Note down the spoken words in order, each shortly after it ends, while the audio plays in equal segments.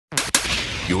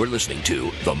You're listening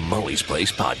to the Mully's Place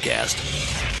Podcast.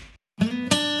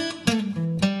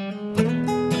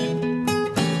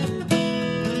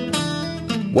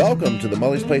 Welcome to the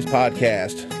Mully's Place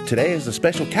Podcast. Today is a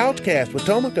special couch cast with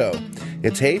Tomoko.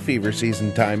 It's hay fever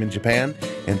season time in Japan,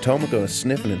 and Tomoko is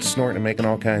sniffing and snorting and making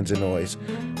all kinds of noise.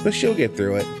 But she'll get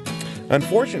through it.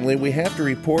 Unfortunately, we have to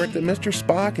report that Mr.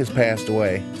 Spock has passed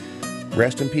away.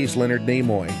 Rest in peace, Leonard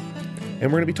Nimoy.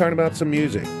 And we're going to be talking about some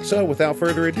music. So, without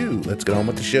further ado, let's get on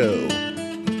with the show.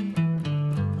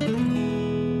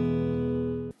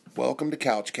 Welcome to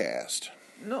Couchcast.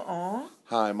 No.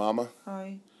 Hi, Mama.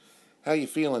 Hi. How you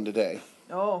feeling today?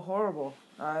 Oh, horrible.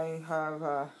 I have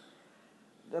a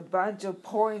bunch of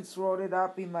points rolled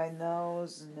up in my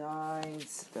nose and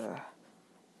eyes.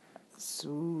 It's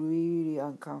really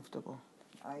uncomfortable.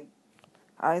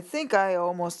 I think I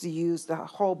almost used the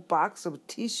whole box of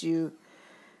tissue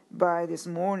by this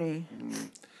morning.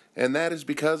 And that is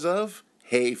because of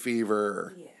hay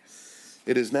fever. Yes.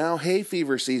 It is now hay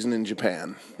fever season in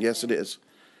Japan. Yes, it is.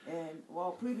 And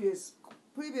well, previous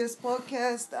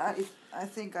podcast, I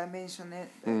think I mentioned it.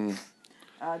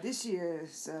 This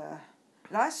year's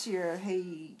last year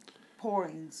hay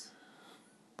pollens.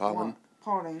 Pollen.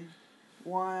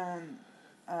 One.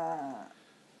 How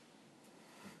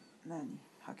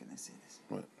can I say this?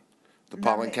 What? The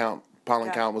pollen count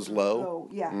was low.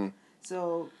 Yeah.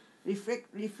 So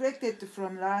reflected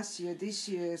from last year, this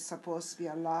year is supposed to be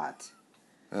a lot.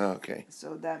 Okay.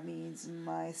 So that means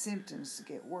my symptoms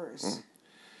get worse.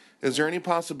 Is there any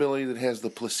possibility that it has the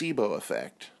placebo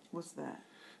effect? What's that?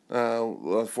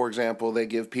 Well, for example, they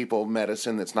give people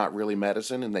medicine that's not really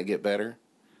medicine and they get better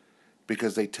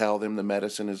because they tell them the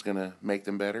medicine is going to make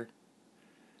them better?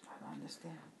 I don't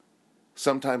understand.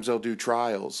 Sometimes they'll do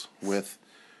trials with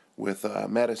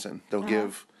medicine. They'll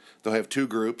have two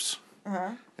groups.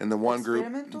 And the one group,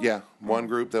 one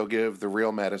group they'll give the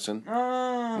real medicine.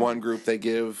 One group they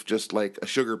give just like a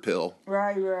sugar pill.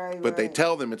 Right. But they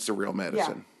tell them it's the real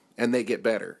medicine, and they get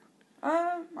better.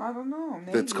 I don't know.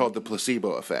 Maybe. That's called the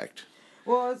placebo effect.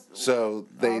 Well, so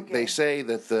they say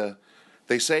that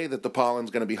the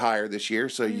pollen's going to be higher this year,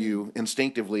 so you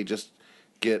instinctively just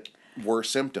get worse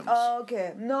symptoms.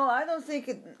 Okay. No, I don't think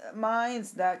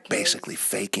mine's that case. Basically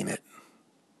faking it.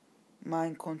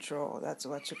 Mind control, that's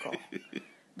what you call.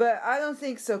 But I don't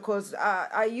think so, because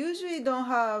I usually don't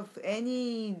have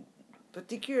any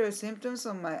particular symptoms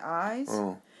on my eyes.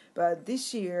 But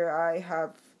this year I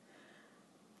have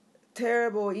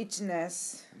terrible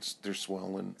itchiness. They're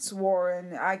swollen.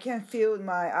 I can feel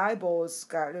my eyeballs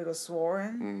got a little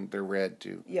swollen. They're red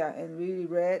too. Yeah, and really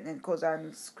red, and because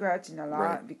I'm scratching a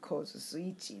lot because it's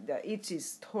itchy. The itch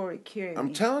is totally killing me.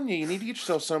 I'm telling you, you need to get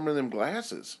yourself some of them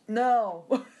glasses. No.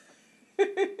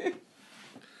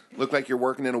 Look like you're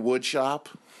working in a wood shop.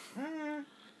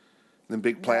 Them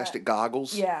big plastic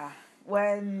goggles. Yeah.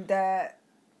 When the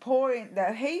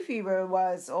hay fever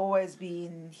was always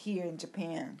being here in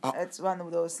Japan. That's one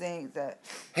of those things that...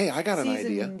 Hey, I got an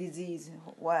idea. Seasoning disease.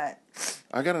 What?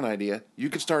 I got an idea. You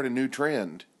could start a new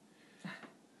trend.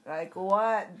 Like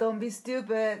what? Don't be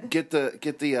stupid. Get the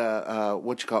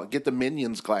what you call it? Get the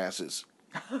Minions glasses.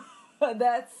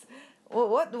 That's...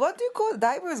 What do you call it?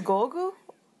 Divers goggle?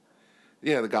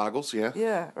 Yeah, the goggles, yeah.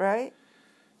 Yeah, right?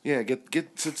 Yeah,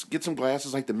 get some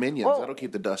glasses like the Minions. Oh. That'll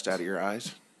keep the dust out of your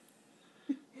eyes.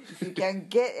 If you can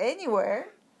get anywhere.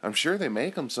 I'm sure they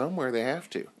make them somewhere. They have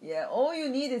to. Yeah, all you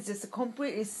need is just to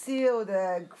completely seal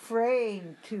the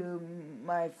frame to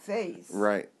my face.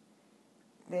 Right.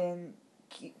 Then,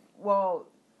 well,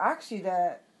 actually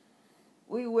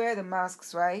we wear the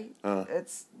masks, right?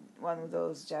 It's one of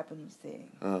those Japanese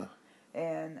things.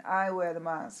 And I wear the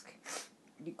mask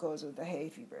because of the hay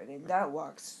fever, and that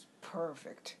works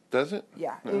perfect. Does it?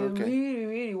 Yeah, it really,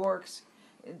 really works.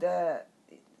 The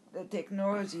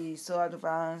technology is so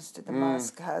advanced. The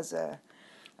mask has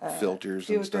filters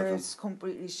and stuff.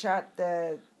 Completely shut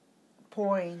the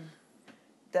point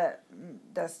the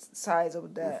size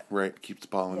of the keeps the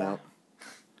pollen out.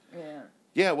 Yeah.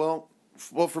 Yeah, well,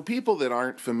 for people that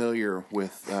aren't familiar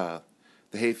with the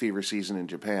hay fever season in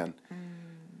Japan,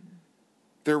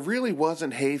 there really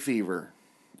wasn't hay fever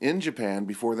in Japan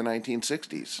before the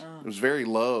 1960s. It was very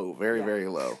low, very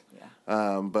low.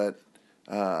 Yeah. But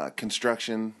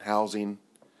construction, housing,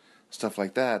 stuff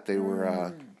like that, they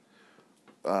were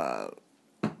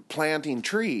planting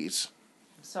trees.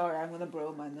 Sorry, I'm going to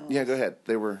blow my nose. Yeah, go ahead.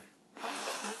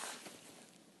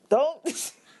 Don't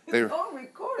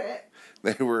record it.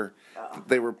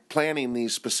 They were planting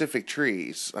these specific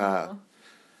trees,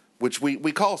 which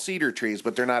we call cedar trees,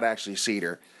 but they're not actually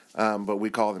cedar. But we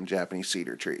call them Japanese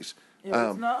cedar trees.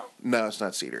 It's not? No, it's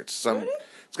not cedar. It's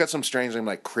It's got some strange name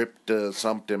like crypta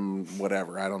something,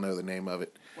 whatever. I don't know the name of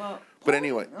it. Well, But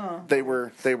anyway, they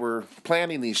were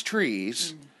planting these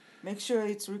trees. make sure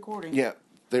it's recording. Yeah,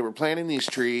 they were planting these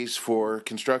trees for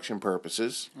construction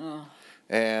purposes,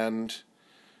 and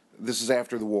this is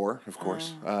after the war, of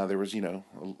course. There was, a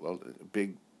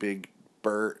big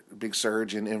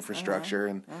surge in infrastructure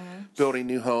and building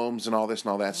new homes and all this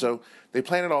and all that. So they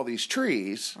planted all these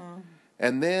trees,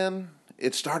 and then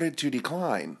it started to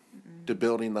decline to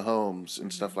building the homes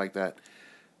and stuff like that,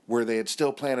 where they had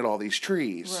still planted all these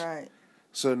trees. Right.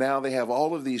 So now they have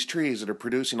all of these trees that are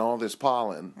producing all this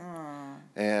pollen,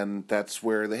 and that's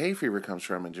where the hay fever comes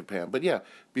from in Japan. But yeah,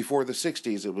 before the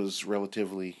 60s, it was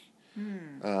relatively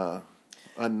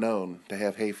unknown to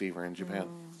have hay fever in Japan.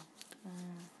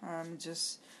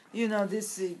 Just,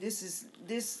 this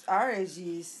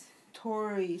allergies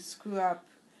totally screw up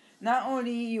not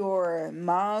only your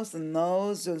mouth and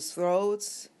nose and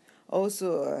throats,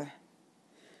 also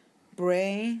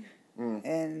brain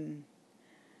and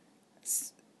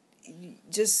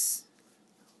just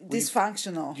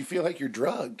dysfunctional. You feel like you're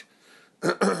drugged.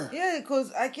 Yeah,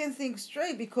 because I can't think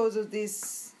straight because of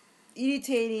this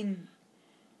irritating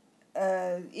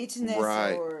itchiness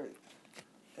Right. or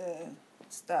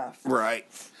stuff. Right.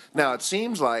 Now it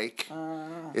seems like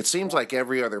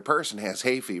every other person has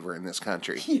hay fever in this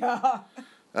country. Yeah.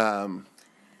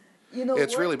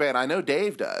 It's really bad. I know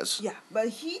Dave does. Yeah, but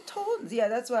he told. Yeah,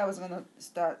 that's what I was gonna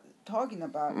start talking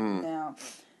about now.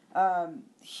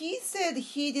 He said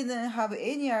he didn't have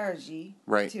any allergy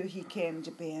till he came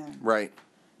to Japan. Right.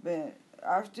 But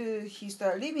after he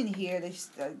started living here, they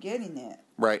started getting it.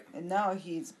 Right. And now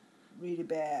he's really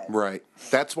bad. Right.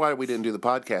 That's why we didn't do the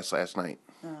podcast last night.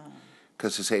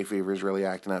 Because his hay fever is really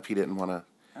acting up. He didn't want to.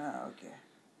 Oh, okay.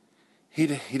 He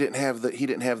didn't have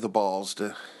the balls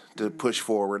to push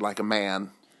forward like a man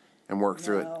and work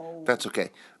through it. That's okay.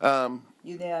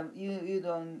 You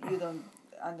don't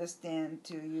understand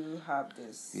till you have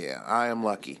this. Yeah, I am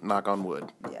lucky. Knock on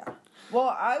wood. Yeah. Well,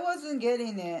 I wasn't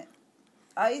getting it.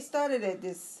 I started at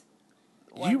this.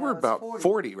 You were about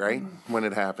 40, right, when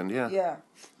it happened? Yeah. Yeah.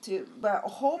 But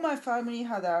whole my family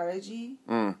had allergy,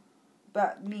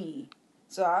 but me.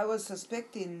 So I was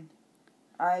suspecting,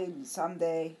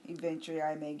 someday eventually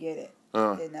I may get it,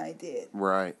 and I did.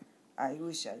 Right. I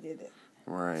wish I did it.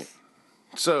 Right.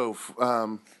 So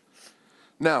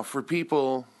now for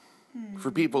people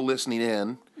listening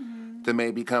in that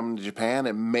may be coming to Japan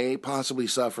and may possibly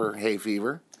suffer hay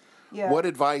fever, what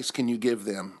advice can you give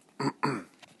them to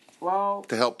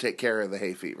help take care of the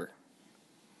hay fever?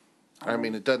 I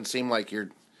mean, it doesn't seem like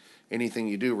anything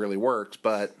you do really works,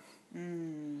 but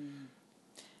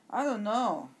I don't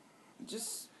know.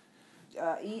 Just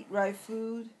eat right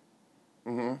food.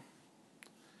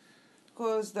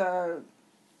 Because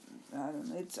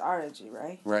it's allergy,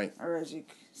 right? Right. Allergic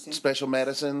symptoms. Special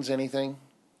medicines, anything?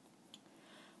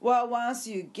 Well, once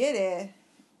you get it,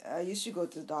 you should go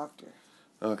to the doctor.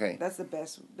 Okay. That's the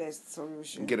best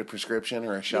solution. Get a prescription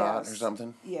or a shot or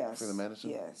something? Yes. For the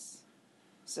medicine? Yes.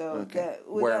 So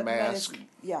wear a mask.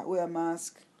 Wear a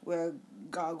mask. Wear a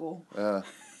goggle.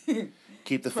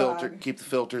 Keep the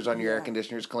filters on your air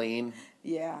conditioners clean.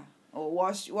 Yeah. Or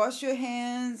wash your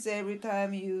hands every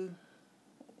time you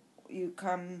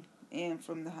come in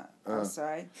from the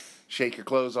outside. Shake your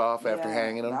clothes off after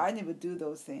hanging them. I never do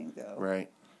those things though. Right.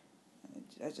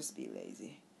 I just be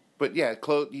lazy. But yeah,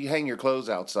 you hang your clothes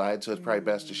outside, so it's probably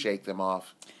best to shake them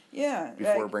off. Yeah.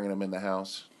 Before bringing them in the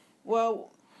house. Well,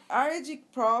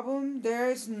 allergic problem,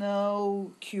 there's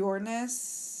no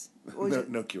cureness.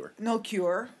 No cure. No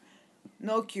cure.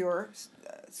 No cure.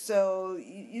 So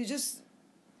you just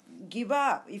give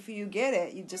up. If you get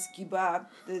it, you just give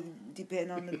up.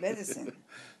 Depend on the medicine.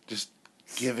 Just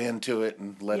give in to it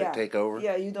and let it take over.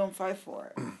 Yeah, you don't fight for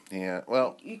it. Yeah,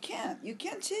 well, you can't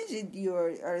change your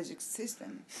allergic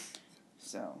system.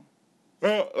 So.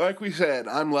 Well, like we said,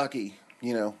 I'm lucky.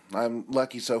 I'm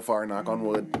lucky so far. Knock on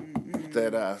wood.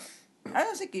 That I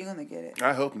don't think you're gonna get it.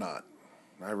 I hope not.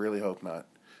 I really hope not.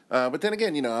 But then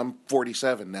again, I'm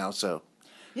 47 now, so.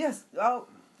 Yes. Well,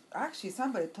 actually,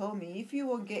 somebody told me if you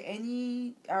won't get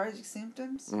any allergic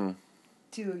symptoms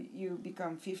till you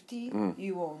become 50,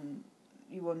 you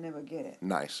will never get it.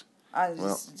 Nice.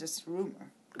 Just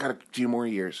rumor. Got a few more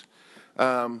years.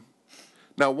 Now,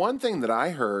 one thing that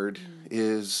I heard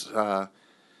is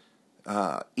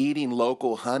eating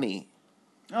local honey.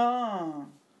 Oh,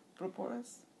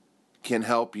 propolis can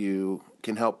help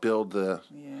build the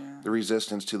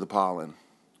resistance to the pollen.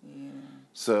 Yeah.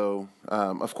 So,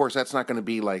 of course, that's not going to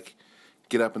be like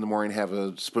get up in the morning, have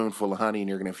a spoonful of honey, and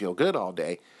you're going to feel good all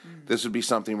day. This would be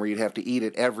something where you'd have to eat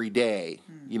it every day,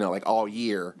 like all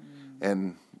year,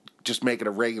 and just make it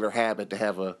a regular habit to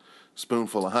have a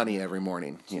spoonful of honey every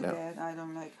morning. Too bad I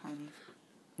don't like honey.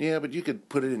 Yeah, but you could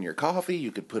put it in your coffee.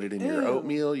 You could put it in your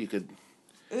oatmeal. You could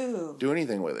do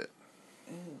anything with it.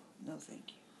 Ew. No, thank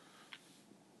you.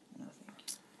 No, thank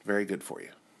you. Very good for you.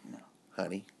 No.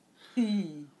 Honey.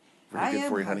 Very good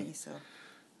for you, honey. So.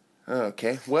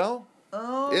 Okay. Well,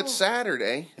 it's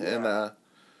Saturday, and I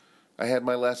had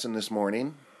my lesson this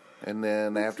morning. And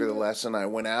then after the lesson, I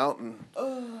went out, and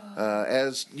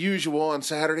as usual on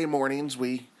Saturday mornings,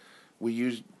 we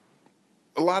use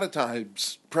a lot of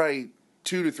times, probably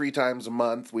 2 to 3 times a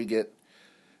month, we get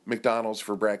McDonald's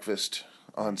for breakfast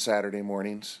on Saturday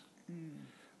mornings.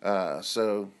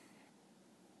 So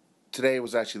today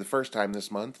was actually the first time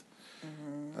this month,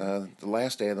 the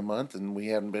last day of the month, and we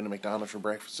haven't been to McDonald's for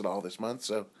breakfast at all this month.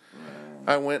 So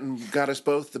I went and got us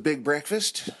both the big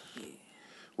breakfast,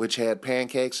 which had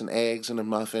pancakes and eggs and a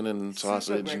muffin and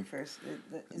sausage. Super breakfast.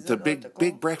 The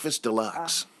big breakfast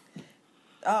deluxe.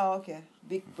 Oh, okay.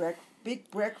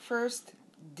 Big breakfast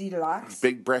deluxe.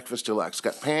 Big breakfast deluxe.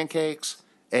 Got pancakes,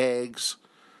 eggs,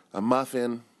 a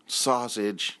muffin,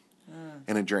 sausage,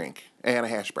 and a drink, and a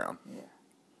hash brown.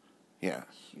 Yeah.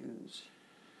 Huge.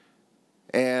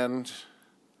 And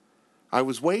I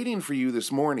was waiting for you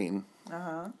this morning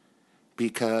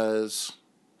because,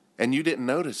 and you didn't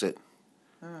notice it,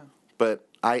 but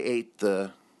I ate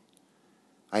the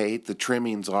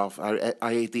trimmings off. I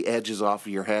ate the edges off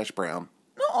of your hash brown.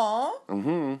 No.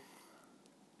 Mm-hmm.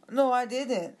 No, I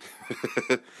didn't.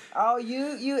 Oh,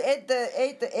 you ate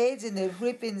the edge and the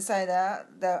flip inside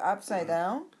out, the upside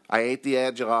down. I ate the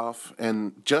edge off,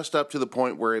 and just up to the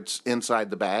point where it's inside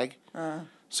the bag.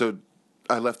 So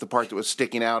I left the part that was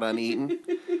sticking out uneaten.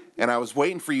 And I was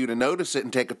waiting for you to notice it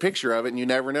and take a picture of it, and you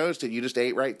never noticed it. You just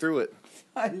ate right through it.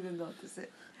 I didn't notice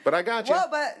it. But I got you. Well,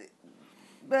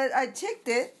 but I checked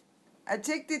it. I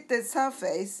checked it the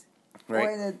surface. Right.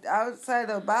 When the outside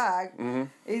of the bag,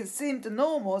 it seemed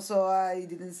normal, so I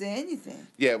didn't say anything.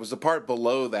 Yeah, it was the part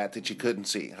below that you couldn't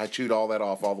see. I chewed all that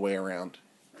off all the way around.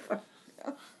 Oh,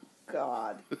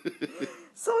 God.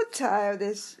 So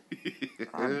childish.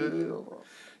 Unbelievable.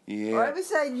 Yeah. I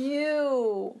wish I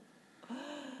knew.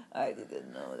 I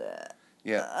didn't know that.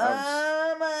 Yeah.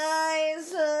 My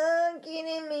son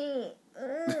kidding me.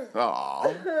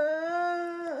 Aw.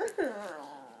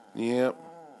 Yep.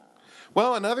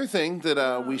 Well, another thing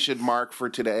that we should mark for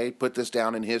today, put this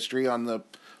down in history on the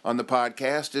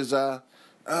podcast, is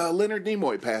Leonard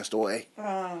Nimoy passed away.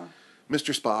 Mr.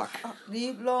 Spock.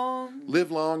 Live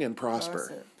long and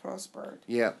prosper. Prospered.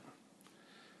 Yeah.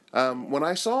 When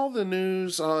I saw the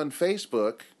news on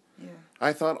Facebook,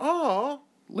 I thought, oh,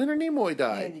 Leonard Nimoy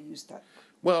died. And you start.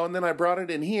 Well, and then I brought it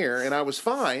in here, and I was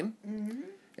fine.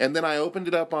 And then I opened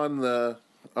it up on the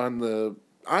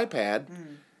iPad.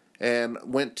 And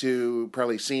went to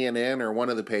probably CNN or one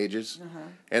of the pages,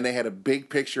 and they had a big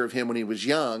picture of him when he was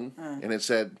young, and it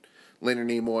said, Leonard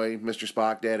Nimoy, Mr.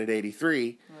 Spock, dead at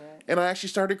 83. Right. And I actually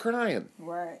started crying.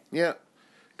 Right. Yeah.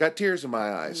 Got tears in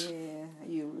my eyes. Yeah,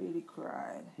 you really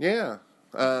cried. Yeah.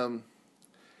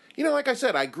 Like I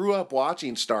said, I grew up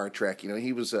watching Star Trek.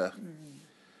 He was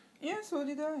Yeah, so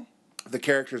did I. The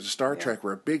characters of Star Trek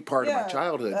were a big part of my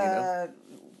childhood,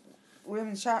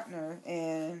 William Shatner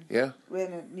and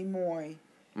Leonard Nimoy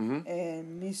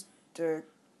and Mr.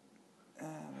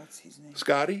 What's his name?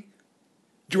 Scotty?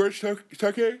 George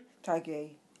Takei?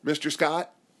 Takei. Mr.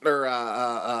 Scott? Or,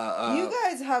 you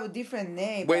guys have a different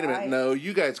name. Wait a minute. No,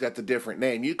 you guys got the different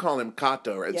name. You call him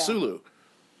Kato, right? Yeah. Sulu.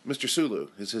 Mr. Sulu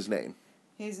is his name.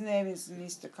 His name is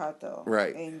Mr. Kato.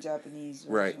 Right. In Japanese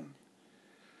version. Right.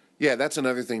 Yeah, that's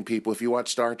another thing, people. If you watch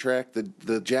Star Trek,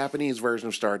 the Japanese version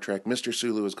of Star Trek, Mr.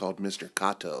 Sulu is called Mr.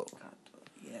 Kato.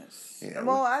 Yes. Yeah,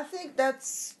 well, I think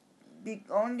that's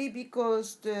only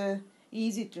because the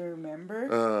easy to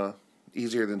remember.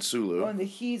 Easier than Sulu. And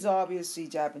he's obviously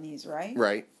Japanese, right?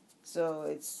 Right. So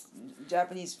it's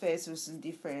Japanese face with some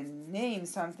different names.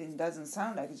 Something doesn't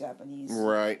sound like Japanese.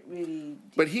 Right. Really.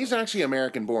 Different. But he's actually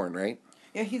American born, right?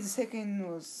 Yeah, he's second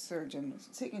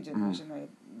generation, I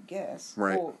guess.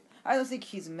 Right. Oh, I don't think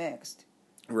he's mixed.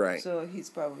 Right. So he's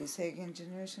probably second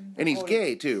generation. And he's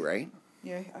gay too, right?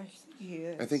 Yeah, I think he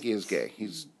is. I think he is gay.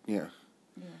 He's as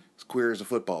queer as a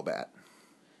football bat.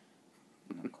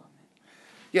 No comment.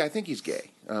 Yeah, I think he's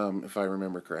gay, if I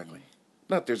remember correctly.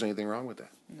 Not that there's anything wrong with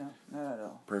that. No, not at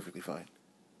all. Perfectly fine.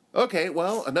 Okay,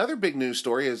 well, another big news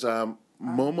story is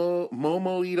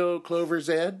Momoito Clover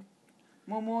Zed.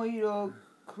 Momoito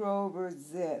Clover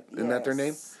Zed. Isn't that their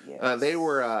name? Yes. They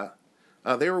were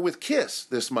with Kiss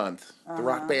this month. The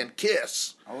rock band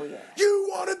Kiss. Oh yeah. You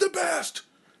wanted the best.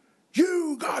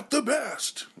 You got the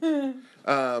best.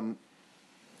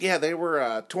 Yeah, they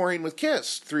were touring with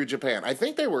Kiss through Japan. I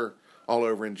think they were all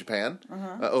over in Japan,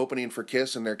 opening for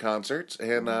Kiss in their concerts.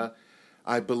 And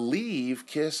I believe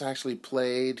Kiss actually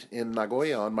played in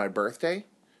Nagoya on my birthday.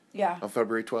 Yeah. On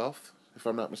February 12th, if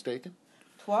I'm not mistaken.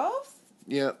 12th?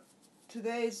 Yeah.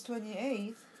 Today is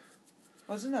 28th.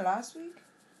 Wasn't it last week?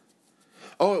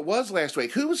 Oh, it was last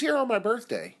week. Who was here on my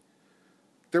birthday?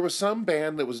 There was some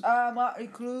band that was... Motley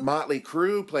Crue. Motley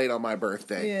Crue played on my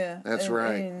birthday. Yeah. That's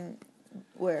right. In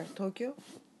where? Tokyo?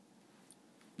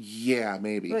 Yeah,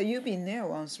 maybe. But you've been there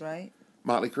once, right?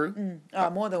 Motley Crue?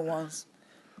 More than once.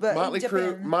 But Motley in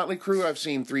Japan, Crue I've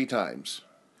seen 3 times.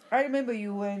 I remember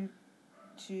you went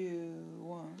to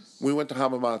once. We went to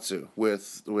Hamamatsu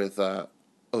with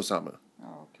Osamu.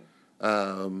 Oh,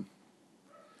 okay.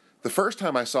 The first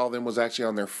time I saw them was actually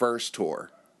on their first tour.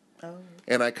 Oh.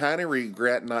 And I kind of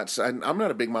regret not... I'm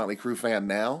not a big Motley Crue fan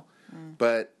now,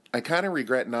 but I kind of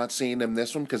regret not seeing them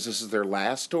this one because this is their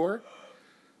last tour.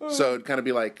 So it'd kind of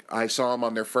be like I saw them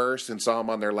on their first and saw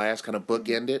them on their last, kind of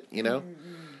bookend it, you know?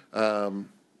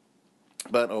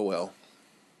 But oh well.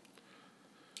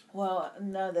 Well,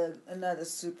 another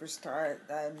superstar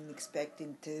that I'm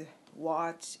expecting to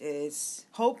watch is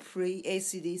hopefully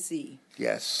AC/DC.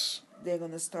 Yes. They're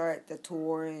gonna start the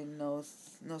tour in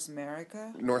North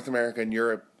America. North America and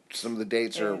Europe, some of the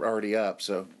dates are already up,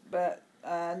 so. But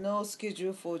no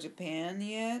schedule for Japan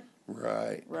yet.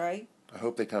 Right. Right? I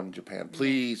hope they come to Japan.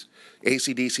 Please,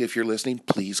 AC/DC, if you're listening,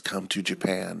 please come to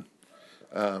Japan.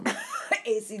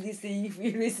 AC/DC, if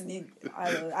you're listening,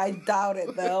 I doubt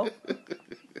it though.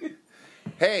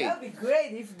 Hey. That'd be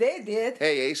great if they did.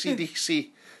 Hey,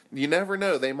 AC/DC, you never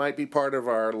know. They might be part of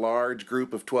our large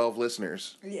group of 12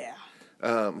 listeners. Yeah.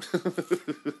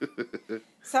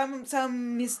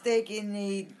 Some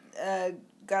mistakenly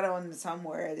got on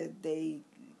somewhere that they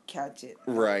catch it.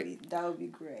 Right. That would be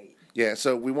great. Yeah,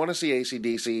 so we want to see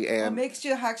AC/DC and... Well, make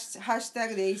sure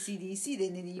hashtag the AC/DC,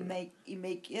 then you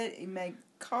make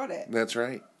caught it. That's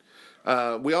right.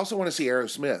 We also want to see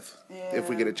Aerosmith if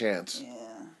we get a chance. Yeah.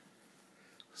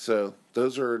 So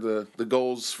those are the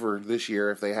goals for this year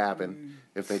if they happen,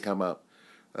 if they come up.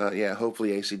 Yeah,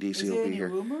 hopefully AC/DC will be here.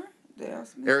 Is there any rumor?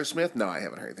 Aerosmith? No, I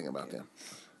haven't heard anything about them.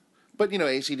 But, you know,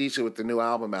 AC/DC with the new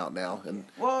album out now, and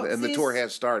the tour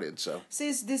has started, so.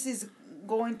 Since this is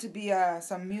going to be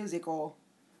some music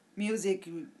related,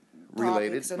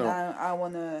 topics, and I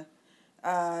want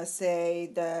to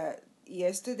say that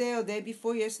yesterday or day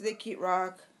before yesterday, Kid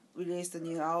Rock released a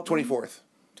new album. 24th.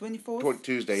 24th?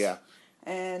 Tuesday, yeah.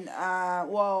 And,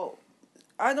 well,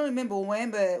 I don't remember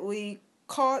when, but we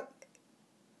caught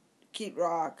Kid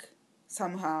Rock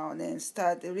somehow and then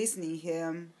started listening to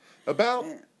him. About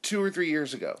 2 or 3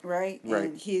 years ago. Right? Right.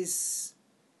 And his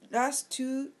last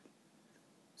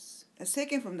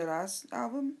second from the last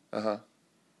album.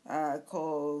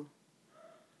 Called...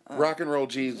 Rock and Roll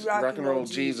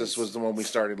Jesus was the one we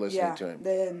started listening to him.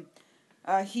 Then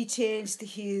he changed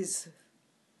his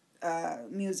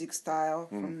music style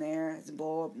from there. It's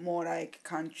more like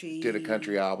country. Did a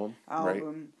country album. Right.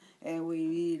 And we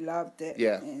really loved it.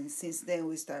 Yeah. And since then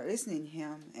we started listening to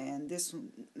him. And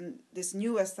this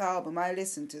newest album I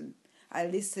listened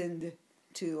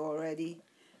to already.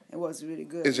 It was really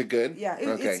good. Is it good? Yeah.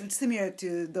 It's similar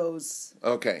to those.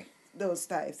 Okay. Those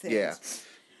type of things. Yeah.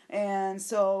 And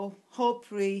so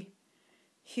hopefully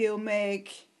he'll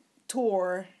make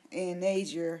tour in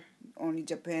Asia, only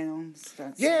Japan.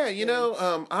 Yeah, you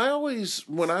know, I always,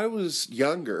 when I was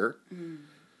younger,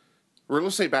 or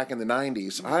let's say back in the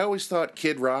 90s, I always thought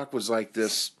Kid Rock was like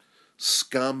this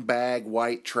scumbag,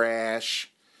 white trash,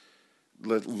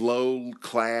 low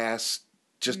class,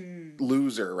 just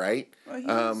loser, right?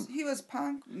 Well, he was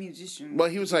punk musician. Well,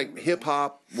 he was like hip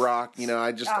hop, rock. You know,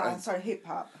 hip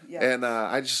hop. Yeah. And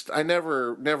I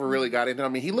never really got into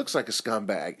him. I mean, he looks like a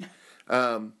scumbag.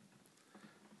 And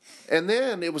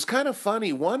then it was kind of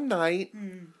funny. One night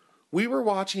we were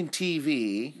watching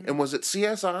TV, and was it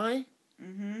CSI?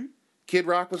 Mm-hmm. Kid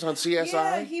Rock was on CSI.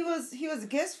 Yeah, he was a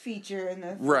guest feature in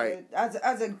the right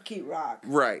as a Kid Rock.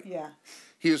 Right. Yeah.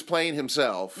 He was playing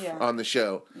himself on the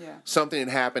show. Yeah. Something had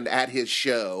happened at his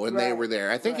show, and they were there.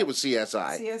 I think it was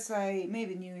CSI. CSI,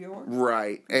 maybe New York.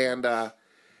 Right. And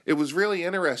it was really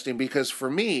interesting because for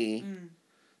me,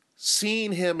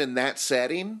 seeing him in that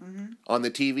setting on the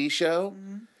TV show,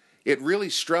 it really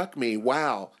struck me,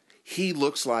 wow, he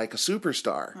looks like a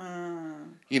superstar.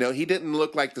 You know, he didn't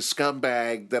look like the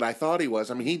scumbag that I thought he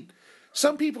was. I mean,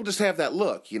 some people just have that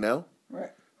look, you know? Right.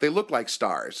 They look like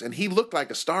stars, and he looked like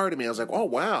a star to me. I was like, oh,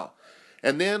 wow.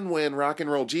 And then when Rock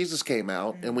and Roll Jesus came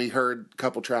out, and we heard a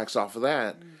couple tracks off of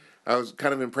that, I was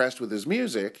kind of impressed with his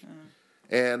music.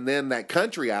 And then that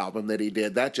country album that he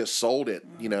did, that just sold it.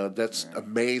 You know, that's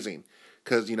amazing.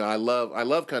 Because, you know, I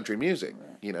love country music,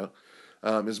 you know.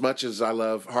 As much as I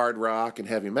love hard rock and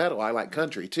heavy metal, I like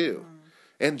country too.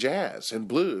 And jazz and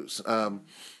blues.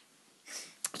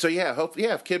 So yeah,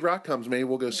 if Kid Rock comes, maybe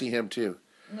we'll go see him too.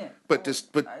 Yeah. But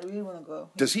I really want to go.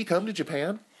 Does he come to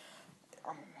Japan?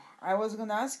 I was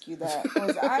gonna ask you that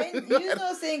because you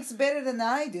know things better than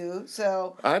I do.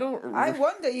 So I don't. I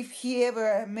wonder if he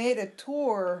ever made a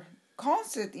tour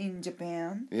concert in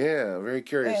Japan. Yeah, very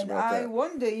curious and about that. I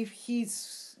wonder if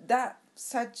he's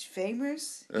such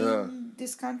famous in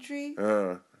this country.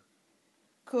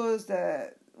 Cause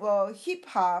hip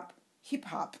hop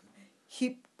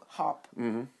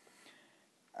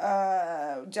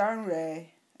genre.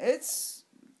 It's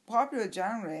popular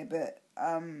genre, but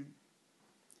I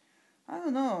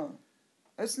don't know.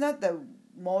 It's not the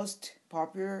most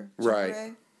popular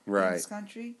genre in this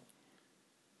country.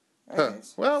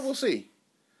 Well, we'll see.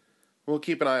 We'll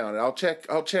keep an eye on it. I'll check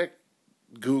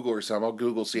Google or something. I'll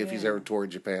Google see if he's ever toured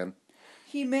Japan.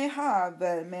 He may have,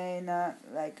 but may not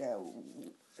like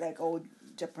old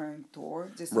Japan tour.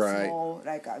 Just a small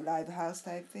like a live house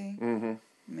type thing. Mm-hmm.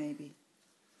 Maybe.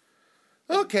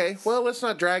 Okay, well, let's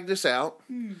not drag this out.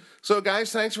 So,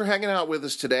 guys, thanks for hanging out with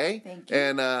us today. Thank you.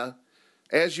 And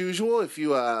as usual, if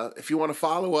you want to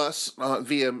follow us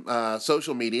via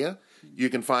social media, you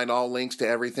can find all links to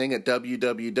everything at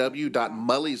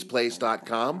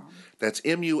www.mulliesplace.com. That's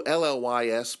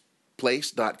MULLYS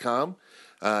place.com.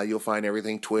 You'll find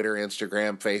everything: Twitter,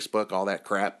 Instagram, Facebook, all that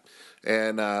crap.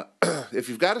 And if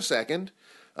you've got a second,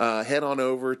 head on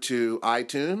over to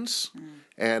iTunes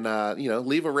and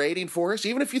leave a rating for us.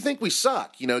 Even if you think we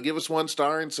suck, give us 1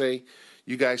 star and say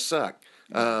you guys suck.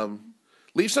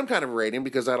 Leave some kind of a rating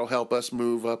because that'll help us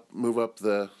move up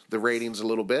the ratings a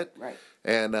little bit. Right.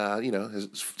 And as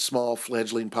small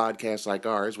fledgling podcasts like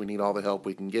ours, we need all the help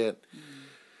we can get.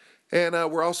 And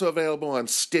we're also available on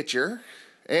Stitcher.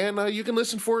 And you can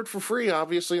listen for it for free,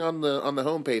 obviously, on the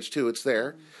homepage, too. It's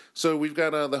there. So we've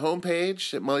got the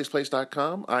homepage at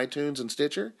mulliesplace.com, iTunes, and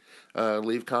Stitcher.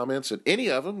 Leave comments at any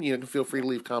of them. You can feel free to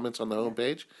leave comments on the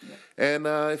homepage. Yeah. And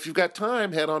if you've got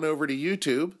time, head on over to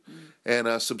YouTube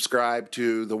and subscribe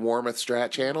to the Warmouth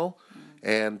Strat channel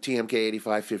and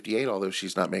TMK8558, although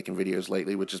she's not making videos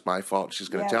lately, which is my fault. She's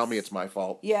going to tell me it's my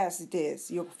fault. Yes, it is.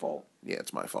 Your fault. Yeah,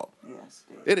 it's my fault. Yes,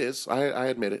 it is. I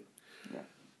admit it.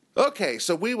 Okay,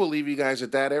 so we will leave you guys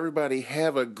at that. Everybody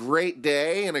have a great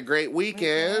day and a great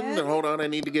weekend. And hold on, I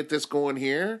need to get this going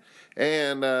here.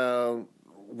 And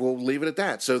we'll leave it at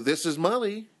that. So this is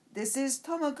Mully. This is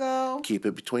Tomoko. Keep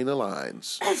it between the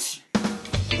lines.